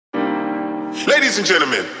Ladies and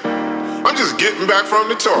gentlemen, I'm just getting back from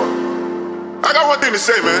the tour. I got one thing to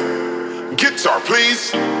say, man. Guitar,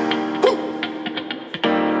 please. Woo.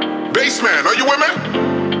 Bass man, are you with me?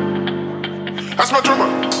 That's my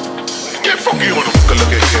drummer. Get funky on them.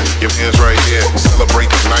 Look at here, your hands right here.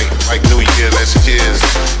 Celebrate the night like New Year, let's cheers.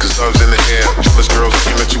 Cause love's in the air. Jealous girls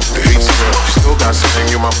looking at you with the hate smell. You still got sing,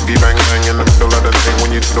 you my boogie bang bang in the middle of the thing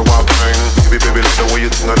when you do the wild thing. Baby, baby, the way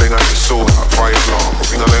you ting-a-ling, I get so hot, fire alarm,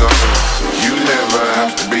 ring-a-ling. You never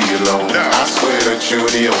have to be alone. I swear that you're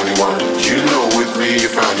the only one. You know with me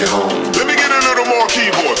you found your home. Let me get a little more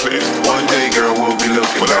keyboard, please. One day, girl, we'll be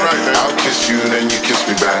looking back. Right, I'll kiss you, then you kiss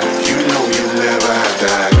me back. You know you never had to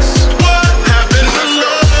ask.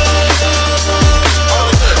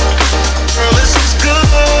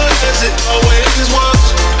 It always was.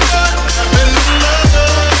 What happened to love?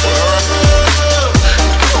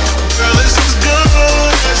 Girl, this is good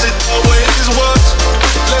as it always was.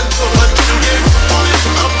 Let go what you gave on it,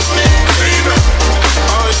 I'm baby.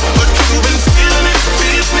 But you've been feeling it,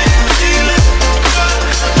 feeling it, feeling it. What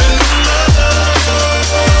happened to love?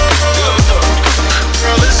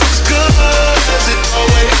 Girl, this is good as it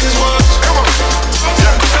always was.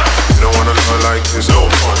 You don't wanna love like this no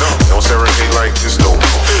more. Don't serenade like this no more.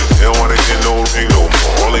 They don't wanna get no ring no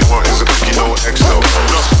more. All they want is a cookie, no X, no.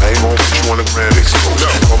 I ain't gon' put you on the grand exposed.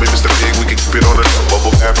 Call me Mr. Big, we can keep it on the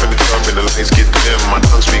bubble bath in the tub and the lights get dim. My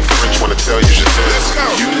tongue speak French, wanna tell you just this.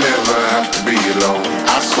 You never have to be alone.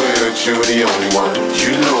 I swear that you're the only one.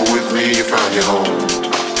 You know with me you found your home.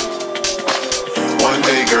 One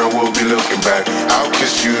day, girl, we'll be looking back. I'll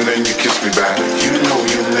kiss you, then you kiss me back. You know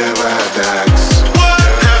you never had to act.